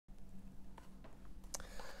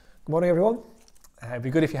Good morning, everyone. It'd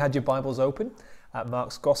be good if you had your Bibles open at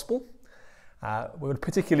Mark's Gospel. We're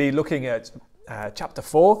particularly looking at chapter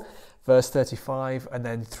 4, verse 35, and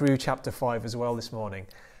then through chapter 5 as well this morning.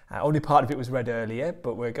 Only part of it was read earlier,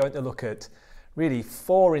 but we're going to look at really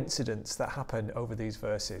 4 incidents that happen over these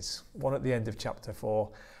verses. One at the end of chapter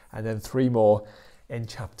 4, and then 3 more in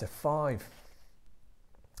chapter 5.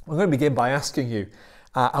 I'm going to begin by asking you,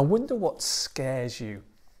 I wonder what scares you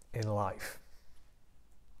in life?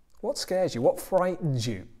 What scares you? What frightens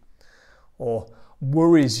you? Or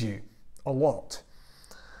worries you a lot?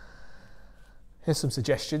 Here's some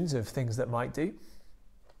suggestions of things that might do.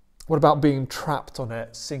 What about being trapped on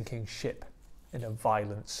a sinking ship in a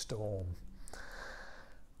violent storm?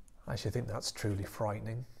 I actually think that's truly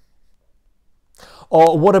frightening.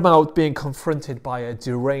 Or what about being confronted by a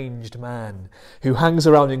deranged man who hangs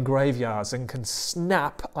around in graveyards and can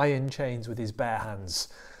snap iron chains with his bare hands?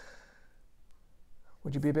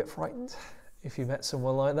 Would you be a bit frightened if you met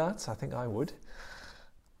someone like that? I think I would.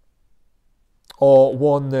 Or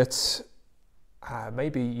one that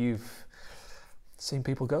maybe you've seen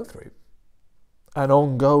people go through. An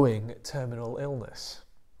ongoing terminal illness.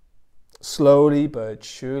 Slowly but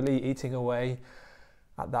surely eating away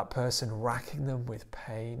at that person, racking them with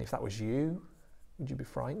pain. If that was you, would you be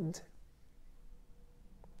frightened?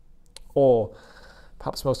 Or,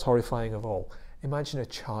 perhaps most horrifying of all, imagine a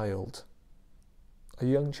child, a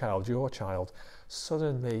young child, your child,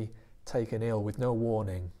 suddenly taken ill with no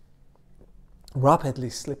warning, rapidly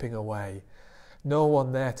slipping away, no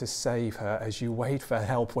one there to save her as you wait for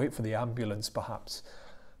help, wait for the ambulance perhaps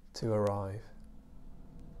to arrive.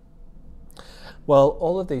 Well,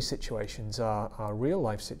 all of these situations are real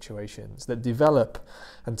life situations that develop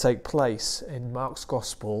and take place in Mark's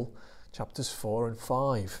Gospel, chapters 4 and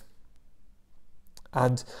 5.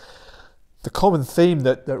 And the common theme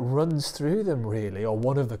that runs through them really, or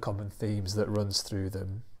one of the common themes that runs through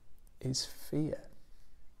them, is fear.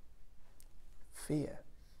 Fear.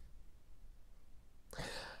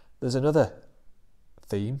 There's another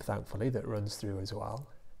theme, thankfully, that runs through as well,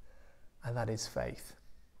 and that is faith.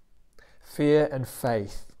 Fear and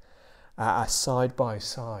faith are side by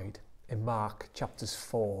side in Mark chapters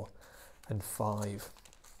 4 and 5.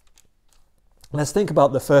 Let's think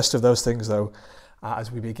about the first of those things, though,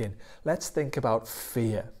 as we begin. Let's think about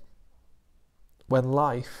fear. When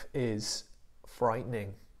life is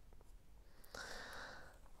frightening.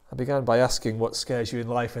 I began by asking what scares you in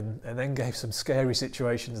life and then gave some scary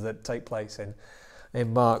situations that take place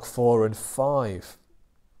in Mark 4 and 5.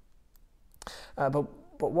 But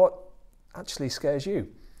what actually scares you?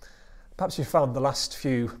 Perhaps you found the last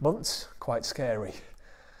few months quite scary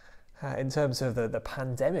in terms of the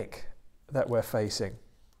pandemic that we're facing.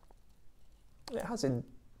 It hasn't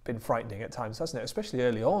been frightening at times, hasn't it? Especially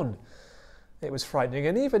early on, it was frightening.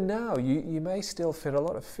 And even now, you may still feel a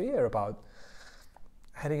lot of fear about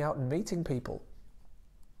heading out and meeting people.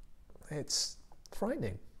 It's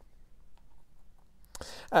frightening.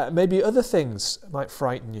 Maybe other things might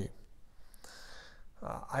frighten you.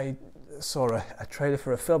 I saw a trailer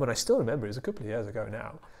for a film, and I still remember it was a couple of years ago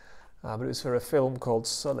now, but it was for a film called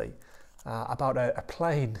Sully, about a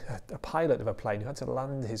plane, a pilot of a plane who had to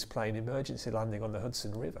land his plane, emergency landing on the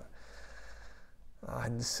Hudson River.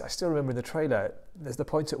 And I still remember in the trailer, there's the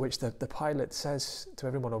point at which the pilot says to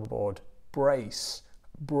everyone on board, brace,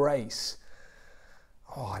 brace.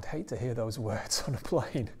 Oh, I'd hate to hear those words on a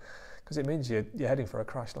plane, because it means you're heading for a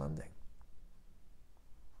crash landing.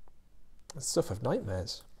 It's stuff of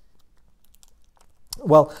nightmares.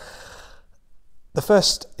 Well, the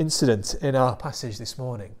first incident in our passage this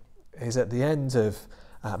morning is at the end of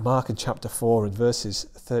Mark in chapter 4 and verses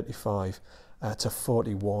 35 to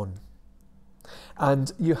 41.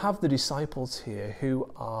 And you have the disciples here who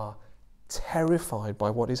are terrified by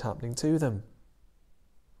what is happening to them.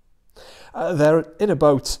 They're in a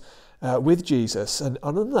boat with Jesus, and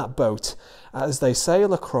on that boat, as they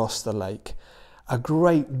sail across the lake, a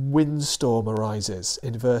great windstorm arises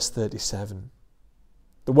in verse 37.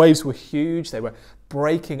 The waves were huge. They were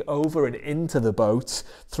breaking over and into the boat,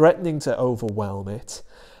 threatening to overwhelm it.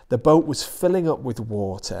 The boat was filling up with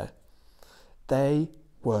water. They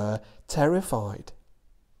were terrified.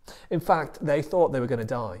 In fact, they thought they were going to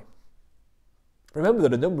die. Remember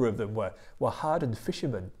that a number of them were hardened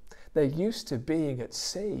fishermen. They're used to being at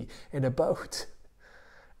sea in a boat.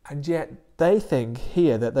 And yet they think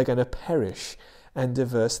here that they're going to perish. End of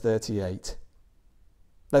verse 38.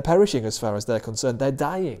 They're perishing as far as they're concerned. They're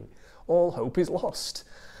dying. All hope is lost,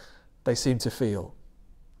 they seem to feel.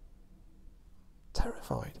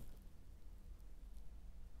 Terrified.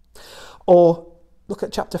 Or look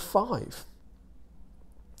at chapter 5.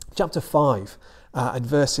 Chapter 5 In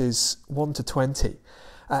verses 1 to 20,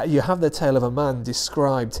 you have the tale of a man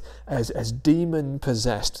described as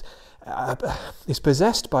demon-possessed. He's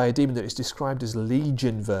possessed by a demon that is described as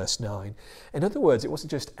Legion, verse 9. In other words, it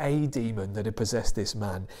wasn't just a demon that had possessed this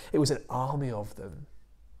man, it was an army of them.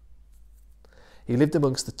 He lived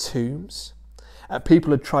amongst the tombs.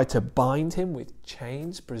 People had tried to bind him with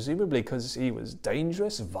chains, presumably because he was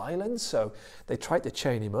dangerous, violent, so they tried to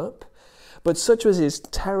chain him up. But such was his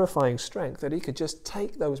terrifying strength that he could just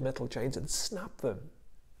take those metal chains and snap them,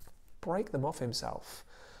 break them off himself,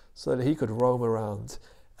 so that he could roam around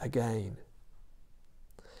again.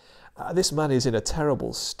 This man is in a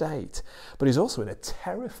terrible state, but he's also in a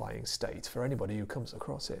terrifying state for anybody who comes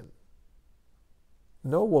across him.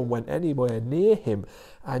 No one went anywhere near him,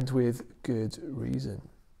 and with good reason.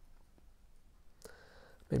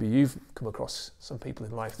 Maybe you've come across some people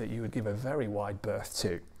in life that you would give a very wide berth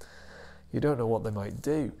to. You don't know what they might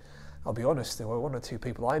do. I'll be honest, there were one or two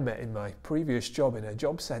people I met in my previous job in a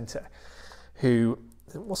job centre who,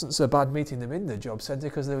 it wasn't so bad meeting them in the job centre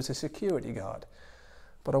because there was a security guard.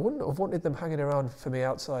 But I wouldn't have wanted them hanging around for me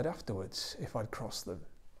outside afterwards if I'd crossed them.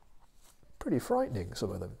 Pretty frightening,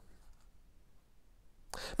 some of them.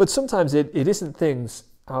 But sometimes it isn't things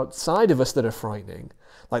outside of us that are frightening,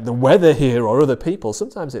 like the weather here or other people.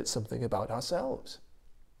 Sometimes it's something about ourselves.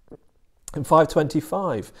 In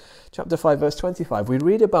chapter 5, verse 25, we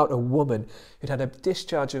read about a woman who'd had a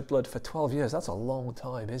discharge of blood for 12 years. That's a long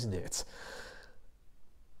time, isn't it?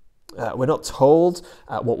 We're not told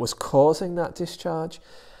what was causing that discharge.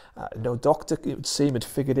 No doctor, it would seem, had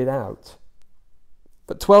figured it out.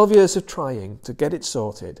 But 12 years of trying to get it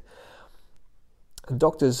sorted, and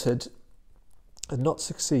doctors had not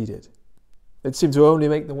succeeded. It seemed to only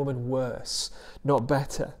make the woman worse, not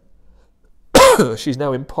better. She's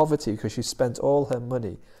now in poverty because she spent all her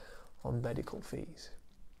money on medical fees.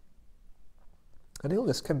 An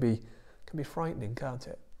illness can be frightening, can't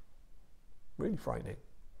it? Really frightening.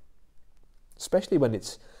 Especially when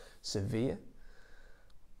it's severe.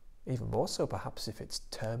 Even more so perhaps if it's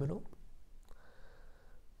terminal.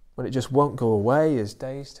 When it just won't go away as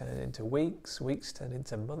days turn into weeks, weeks turn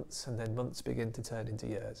into months, and then months begin to turn into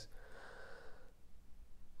years.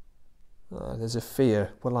 There's a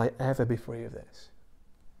fear, will I ever be free of this?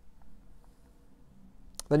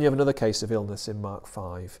 Then you have another case of illness in Mark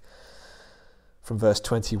 5, from verse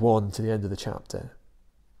 21 to the end of the chapter.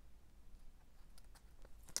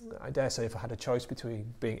 I dare say if I had a choice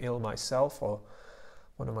between being ill myself or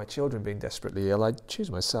one of my children being desperately ill, I'd choose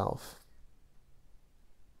myself.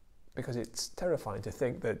 Because it's terrifying to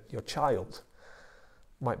think that your child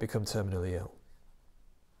might become terminally ill.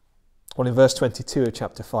 Well, in verse 22 of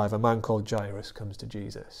chapter 5, a man called Jairus comes to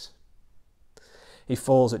Jesus. He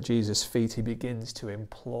falls at Jesus' feet. He begins to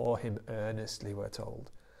implore him earnestly, we're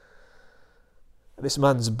told. This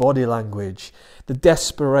man's body language, the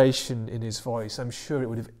desperation in his voice, I'm sure it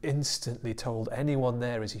would have instantly told anyone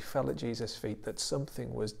there as he fell at Jesus' feet that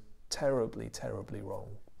something was terribly, terribly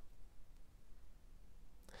wrong.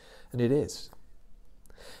 And it is.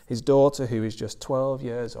 His daughter, who is just 12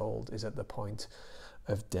 years old, is at the point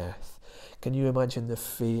of death. Can you imagine the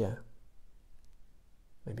fear?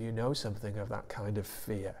 Maybe you know something of that kind of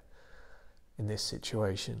fear in this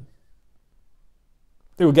situation.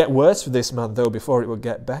 It would get worse for this man, though, before it would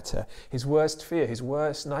get better. His worst fear, his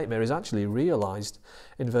worst nightmare is actually realised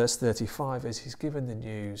in verse 35 as he's given the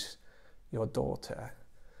news, your daughter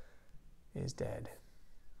is dead.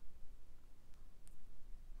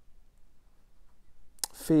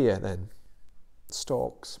 Fear, then,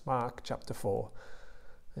 stalks Mark chapter 4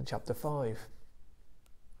 and chapter 5.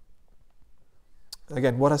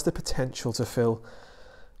 Again, what has the potential to fill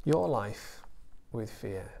your life with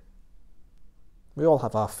fear? We all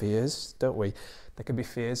have our fears, don't we? There can be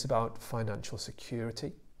fears about financial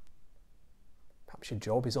security. Perhaps your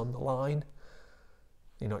job is on the line.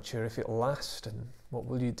 You're not sure if it'll last, and what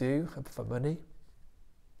will you do for money?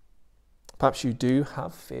 Perhaps you do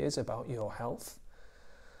have fears about your health,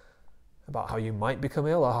 about how you might become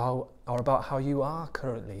ill, or about how you are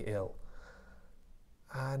currently ill.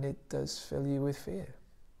 And it does fill you with fear.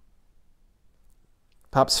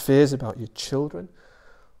 Perhaps fears about your children,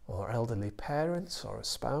 or elderly parents, or a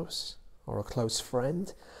spouse, or a close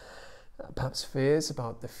friend. Perhaps fears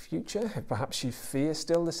about the future. Perhaps you fear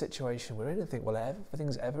still the situation we're in and think, will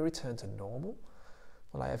things ever return to normal?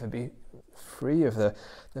 Will I ever be free of the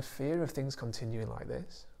fear of things continuing like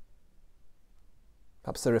this?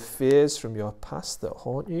 Perhaps there are fears from your past that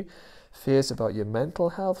haunt you, fears about your mental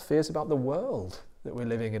health, fears about the world that we're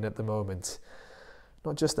living in at the moment.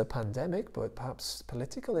 Not just the pandemic, but perhaps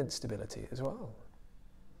political instability as well.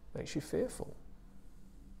 Makes you fearful.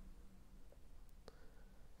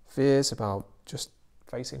 Fears about just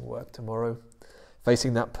facing work tomorrow,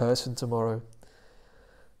 facing that person tomorrow.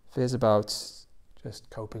 Fears about just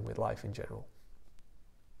coping with life in general.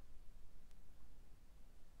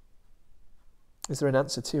 Is there an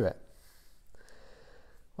answer to it?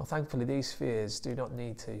 Well, thankfully, these fears do not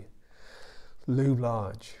need to loom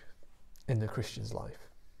large in the Christian's life.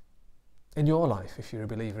 In your life, if you're a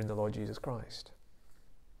believer in the Lord Jesus Christ.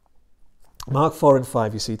 Mark 4 and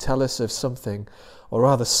 5, you see, tell us of something, or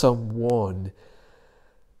rather someone,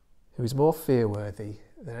 who is more fear-worthy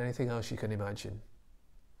than anything else you can imagine.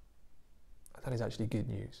 And that is actually good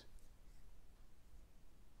news.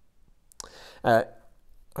 I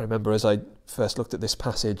remember as I first looked at this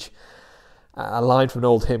passage, a line from an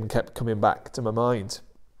old hymn kept coming back to my mind.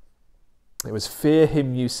 It was, "Fear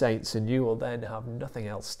him, you saints, and you will then have nothing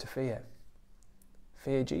else to fear."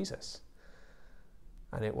 Fear Jesus.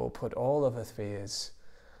 And it will put all other fears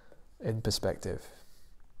in perspective.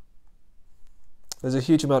 There's a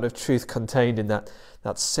huge amount of truth contained in that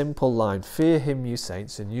simple line, "Fear him, you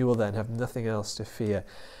saints, and you will then have nothing else to fear."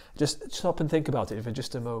 Just stop and think about it for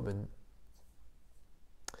just a moment.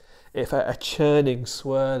 If a churning,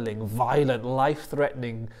 swirling, violent,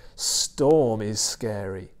 life-threatening storm is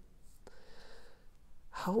scary,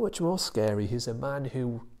 how much more scary is a man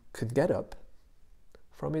who could get up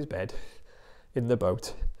from his bed in the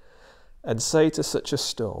boat and say to such a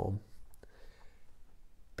storm,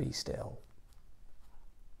 "Be still."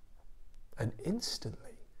 And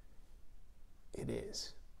instantly it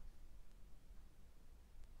is.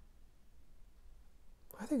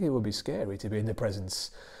 I think it would be scary to be in the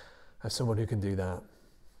presence of someone who can do that.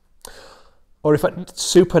 Or if a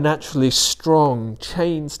supernaturally strong,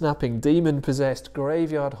 chain-snapping, demon-possessed,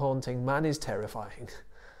 graveyard-haunting man is terrifying,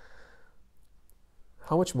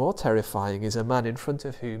 how much more terrifying is a man in front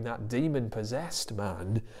of whom that demon-possessed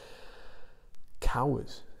man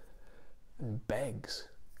cowers and begs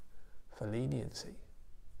for leniency?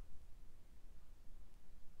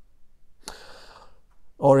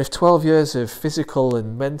 Or if 12 years of physical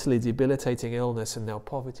and mentally debilitating illness and now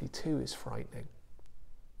poverty too is frightening,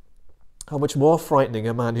 how much more frightening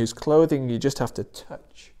a man whose clothing you just have to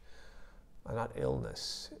touch and that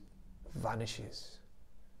illness vanishes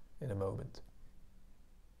in a moment.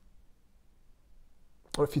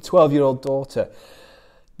 Or if your 12-year-old daughter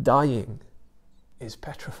dying is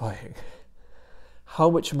petrifying,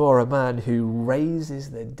 how much more a man who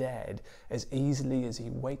raises the dead as easily as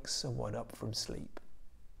he wakes someone up from sleep.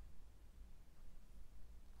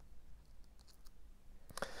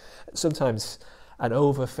 Sometimes an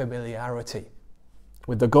over-familiarity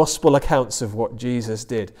with the gospel accounts of what Jesus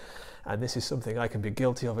did, and this is something I can be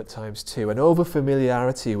guilty of at times too, an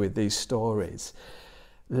over-familiarity with these stories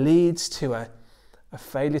leads to a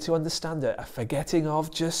failure to understand it, a forgetting of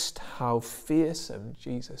just how fearsome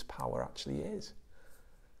Jesus' power actually is.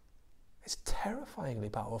 It's terrifyingly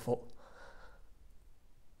powerful.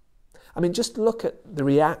 I mean, just look at the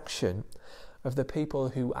reaction of the people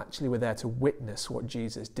who actually were there to witness what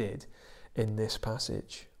Jesus did in this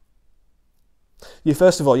passage.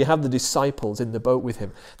 First of all, you have the disciples in the boat with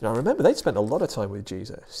him. Now remember, they'd spent a lot of time with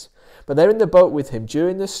Jesus, but they're in the boat with him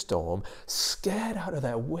during the storm, scared out of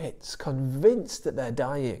their wits, convinced that they're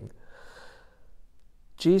dying.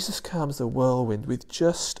 Jesus calms the whirlwind with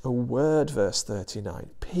just a word, verse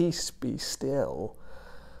 39, "Peace, be still."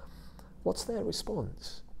 What's their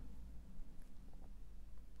response?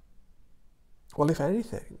 Well, if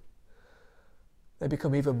anything, they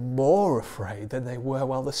become even more afraid than they were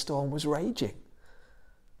while the storm was raging.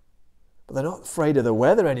 But they're not afraid of the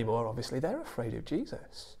weather anymore, obviously. They're afraid of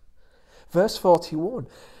Jesus. Verse 41,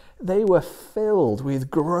 "They were filled with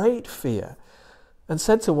great fear and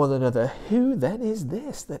said to one another, 'Who then is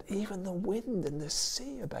this, that even the wind and the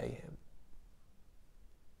sea obey him?'"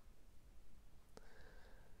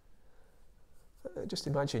 Just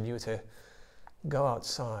imagine you were to go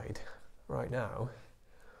outside right now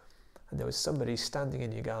and there was somebody standing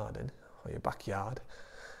in your garden or your backyard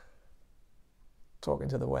talking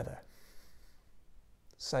to the weather,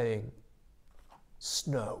 saying,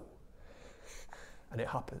 "Snow," and it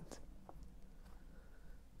happened.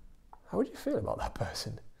 How would you feel about that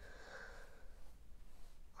person?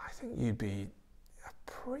 I think you'd be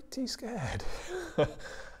pretty scared.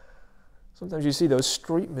 Sometimes you see those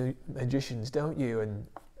street magicians, don't you? And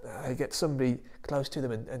they get somebody close to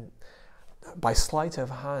them and by sleight of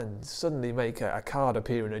hand suddenly make a card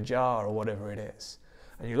appear in a jar or whatever it is.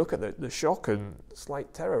 And you look at the shock and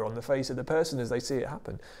slight terror on the face of the person as they see it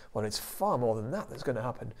happen. Well, it's far more than that that's going to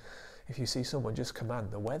happen if you see someone just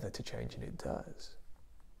command the weather to change, and it does.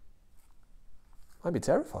 I'd be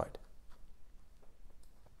terrified.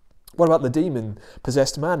 What about the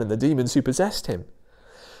demon-possessed man and the demons who possessed him?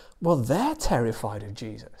 Well, they're terrified of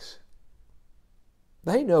Jesus.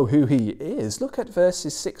 They know who he is. Look at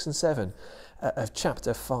verses 6 and 7 of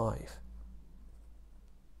chapter 5.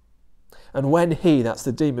 And when he, that's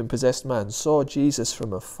the demon-possessed man, saw Jesus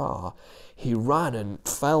from afar, he ran and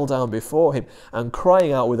fell down before him, and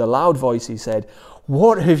crying out with a loud voice, he said,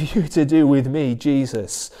 "What have you to do with me,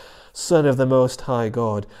 Jesus, Son of the Most High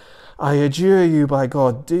God? I adjure you by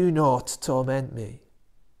God, do not torment me."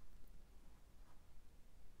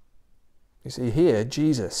 You see, here,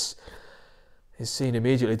 Jesus is seen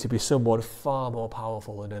immediately to be someone far more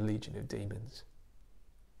powerful than a legion of demons.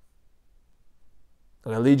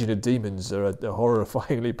 And a legion of demons are a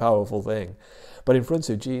horrifyingly powerful thing. But in front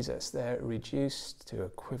of Jesus, they're reduced to a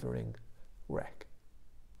quivering wreck.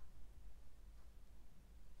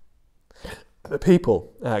 The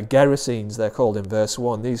people, Gerasenes they're called in verse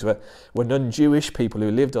 1, these were non-Jewish people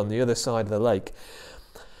who lived on the other side of the lake.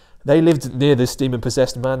 They lived near this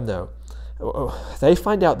demon-possessed man though. They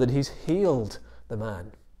find out that he's healed the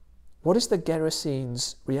man. What is the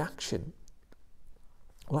Gerasenes' reaction?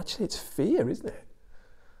 Well, actually it's fear, isn't it?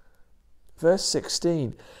 Verse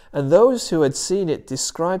 16, and those who had seen it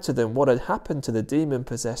described to them what had happened to the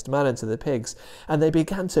demon-possessed man and to the pigs, and they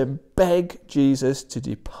began to beg Jesus to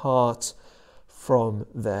depart from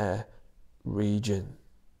their region.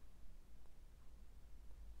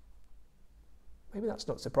 Maybe that's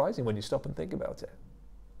not surprising when you stop and think about it.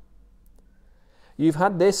 You've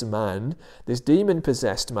had this man, this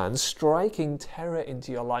demon-possessed man, striking terror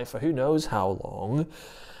into your life for who knows how long,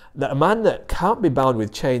 that a man that can't be bound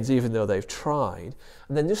with chains even though they've tried,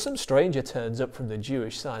 and then just some stranger turns up from the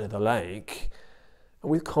Jewish side of the lake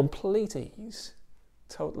and with complete ease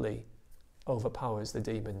totally overpowers the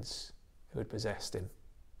demons who had possessed him.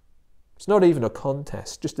 It's not even a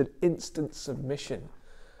contest, just an instant submission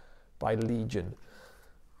by legion.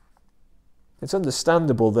 It's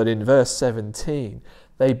understandable that in verse 17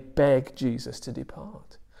 they beg Jesus to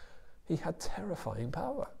depart. He had terrifying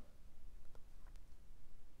power.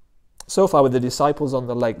 So far with the disciples on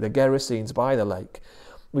the lake, the Gerasenes by the lake,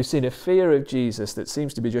 we've seen a fear of Jesus that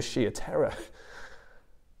seems to be just sheer terror.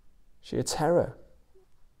 Sheer terror.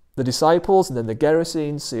 The disciples and then the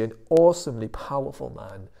Gerasenes see an awesomely powerful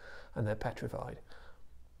man and they're petrified.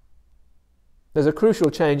 There's a crucial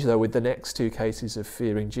change though with the next two cases of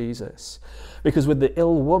fearing Jesus. Because with the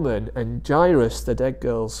ill woman and Jairus, the dead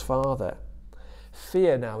girl's father,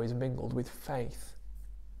 fear now is mingled with faith.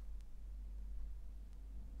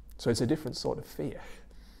 So it's a different sort of fear.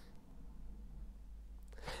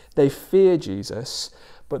 They fear Jesus,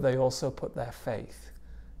 but they also put their faith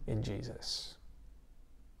in Jesus.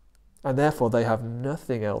 And therefore they have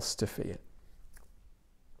nothing else to fear.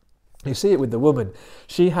 You see it with the woman.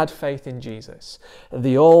 She had faith in Jesus,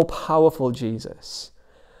 the all-powerful Jesus,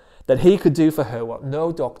 that he could do for her what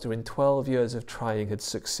no doctor in 12 years of trying had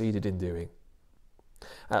succeeded in doing.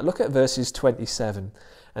 Look at verses 27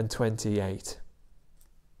 and 28.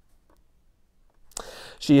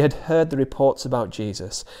 She had heard the reports about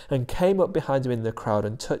Jesus and came up behind him in the crowd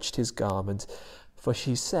and touched his garment. For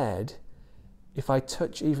she said, "If I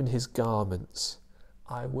touch even his garments,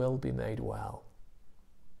 I will be made well."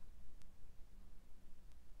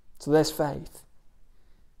 So there's faith.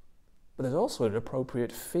 But there's also an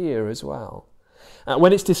appropriate fear as well.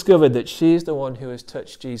 When it's discovered that she's the one who has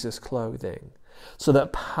touched Jesus' clothing, so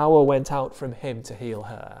that power went out from him to heal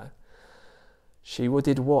her, she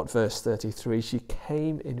did what, verse 33? She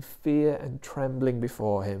came in fear and trembling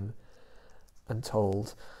before him and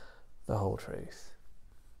told the whole truth.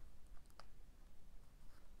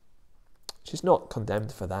 She's not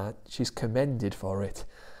condemned for that. She's commended for it.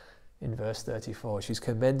 In verse 34, she's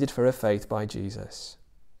commended for her faith by Jesus.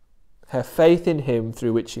 Her faith in him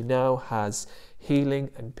through which she now has healing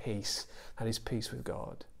and peace, and is peace with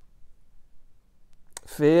God.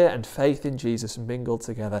 Fear and faith in Jesus mingled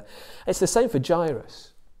together. It's the same for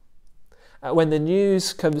Jairus. When the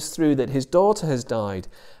news comes through that his daughter has died,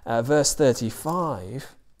 verse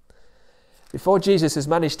 35, before Jesus has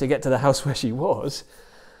managed to get to the house where she was,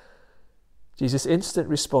 Jesus' instant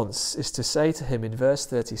response is to say to him in verse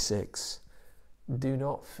 36, "Do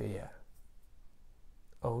not fear,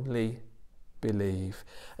 only believe.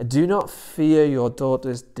 Do not fear your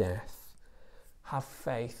daughter's death. Have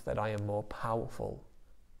faith that I am more powerful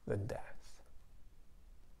than death."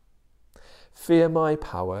 Fear my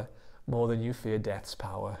power more than you fear death's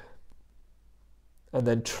power. And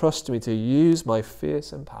then trust me to use my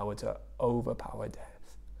fearsome power to overpower death.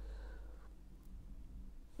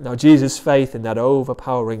 Now Jairus' faith in that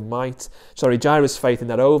overpowering might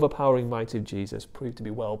of Jesus proved to be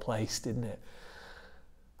well placed, didn't it?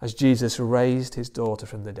 as Jesus raised his daughter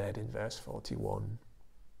from the dead in verse 41.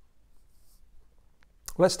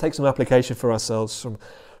 Let's take some application for ourselves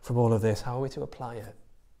from all of this. How are we to apply it?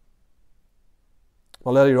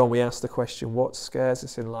 Well, earlier on we asked the question, what scares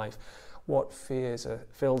us in life? What fills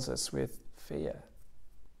us with fear?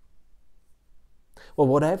 Well,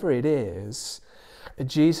 whatever it is,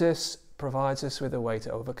 Jesus provides us with a way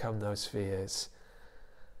to overcome those fears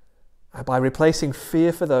by replacing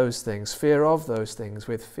fear for those things, fear of those things,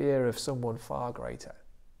 with fear of someone far greater.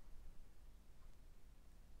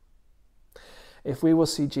 If we will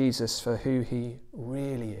see Jesus for who he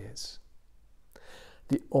really is,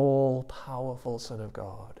 the all-powerful Son of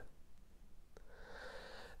God,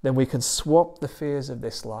 then we can swap the fears of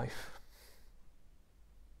this life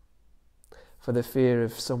for the fear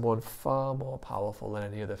of someone far more powerful than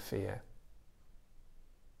any other fear.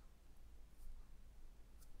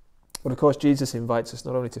 But of course, Jesus invites us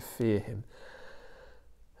not only to fear him.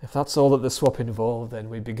 If that's all that the swap involved, then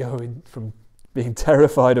we'd be going from being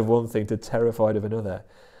terrified of one thing to terrified of another.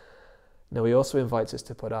 No, he also invites us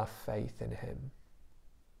to put our faith in him.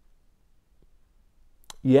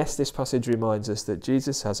 Yes, this passage reminds us that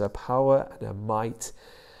Jesus has a power and a might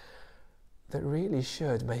that really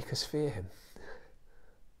should make us fear him.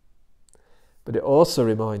 But it also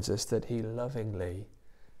reminds us that he lovingly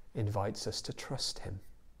invites us to trust him.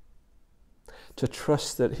 To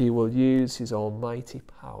trust that he will use his almighty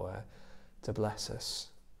power to bless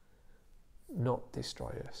us, not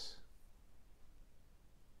destroy us.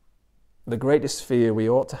 The greatest fear we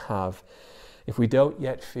ought to have, if we don't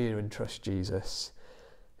yet fear and trust Jesus,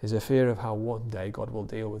 is a fear of how one day God will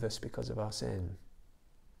deal with us because of our sin.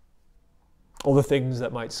 All the things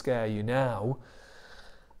that might scare you now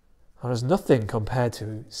are as nothing compared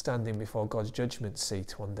to standing before God's judgment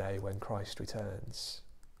seat one day when Christ returns.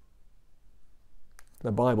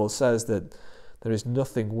 The Bible says that there is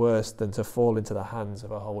nothing worse than to fall into the hands of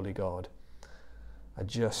a holy God, a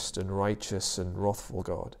just and righteous and wrathful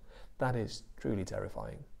God. That is truly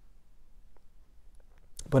terrifying.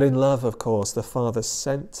 But in love, of course, the Father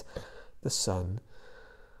sent the Son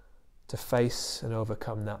to face and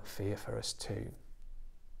overcome that fear for us too.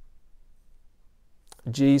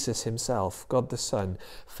 Jesus himself, God the Son,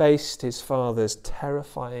 faced his Father's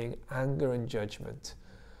terrifying anger and judgment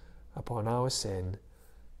upon our sin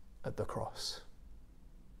at the cross.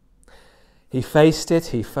 He faced it,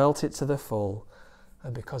 he felt it to the full,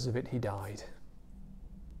 and because of it he died.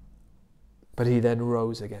 But he then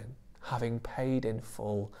rose again, having paid in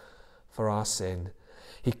full for our sin.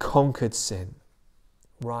 He conquered sin,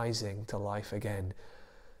 rising to life again,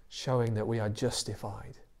 showing that we are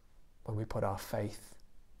justified when we put our faith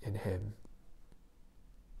in him.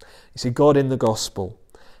 You see, God in the gospel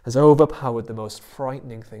has overpowered the most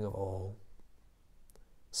frightening thing of all,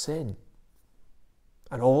 sin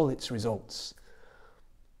and all its results.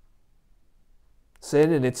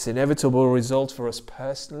 Sin and its inevitable result for us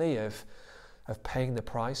personally of paying the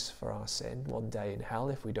price for our sin one day in hell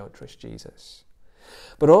if we don't trust Jesus.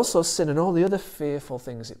 But also sin and all the other fearful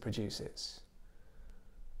things it produces.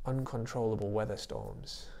 Uncontrollable weather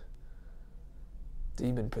storms,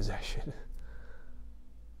 demon possession,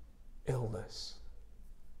 illness,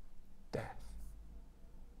 death.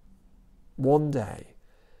 One day,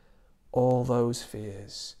 all those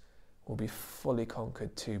fears will be fully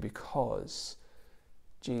conquered too, because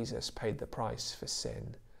Jesus paid the price for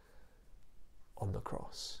sin on the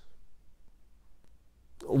cross.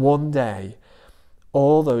 One day,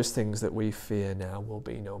 all those things that we fear now will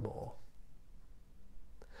be no more.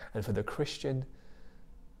 And for the Christian,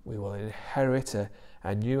 we will inherit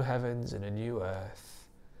a new heavens and a new earth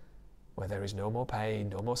where there is no more pain,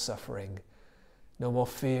 no more suffering, no more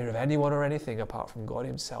fear of anyone or anything apart from God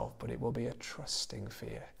himself, but it will be a trusting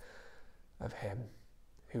fear of him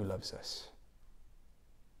who loves us.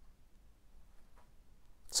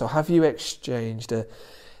 So have you exchanged a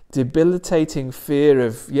debilitating fear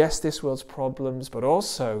of, yes, this world's problems, but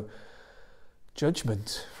also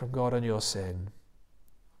judgment from God on your sin,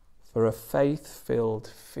 for a faith-filled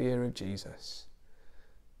fear of Jesus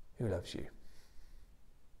who loves you?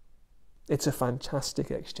 It's a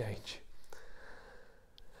fantastic exchange.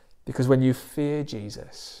 Because when you fear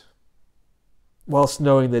Jesus, whilst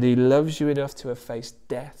knowing that he loves you enough to have faced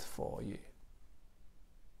death for you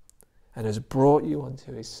and has brought you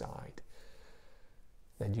onto his side,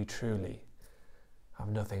 then you truly have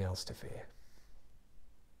nothing else to fear.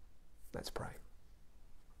 Let's pray.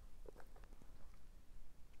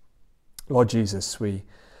 Lord Jesus, we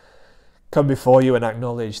come before you and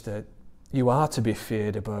acknowledge that you are to be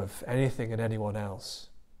feared above anything and anyone else.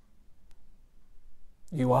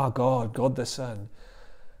 You are God, God the Son,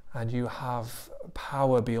 and you have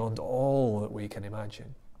power beyond all that we can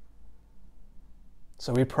imagine.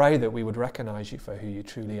 So we pray that we would recognize you for who you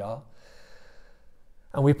truly are.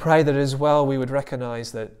 And we pray that as well we would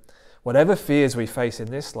recognize that whatever fears we face in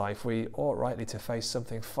this life, we ought rightly to face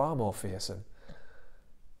something far more fearsome,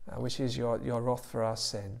 which is your wrath for our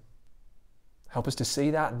sin. Help us to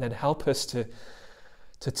see that, and then help us to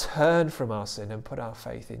turn from our sin and put our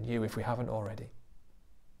faith in you if we haven't already.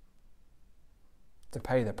 To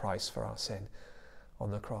pay the price for our sin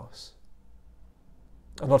on the cross.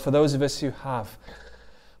 And Lord, for those of us who have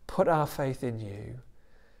put our faith in you,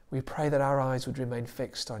 we pray that our eyes would remain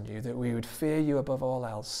fixed on you, that we would fear you above all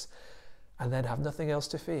else, and then have nothing else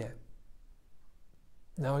to fear.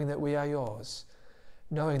 Knowing that we are yours,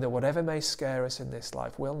 knowing that whatever may scare us in this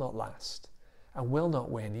life will not last and will not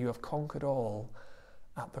win. You have conquered all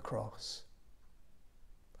at the cross.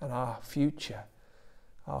 And our future,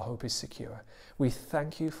 our hope is secure. We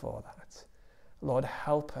thank you for that. Lord,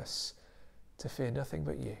 help us to fear nothing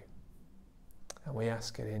but you. And we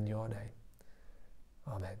ask it in your name.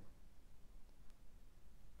 Amen.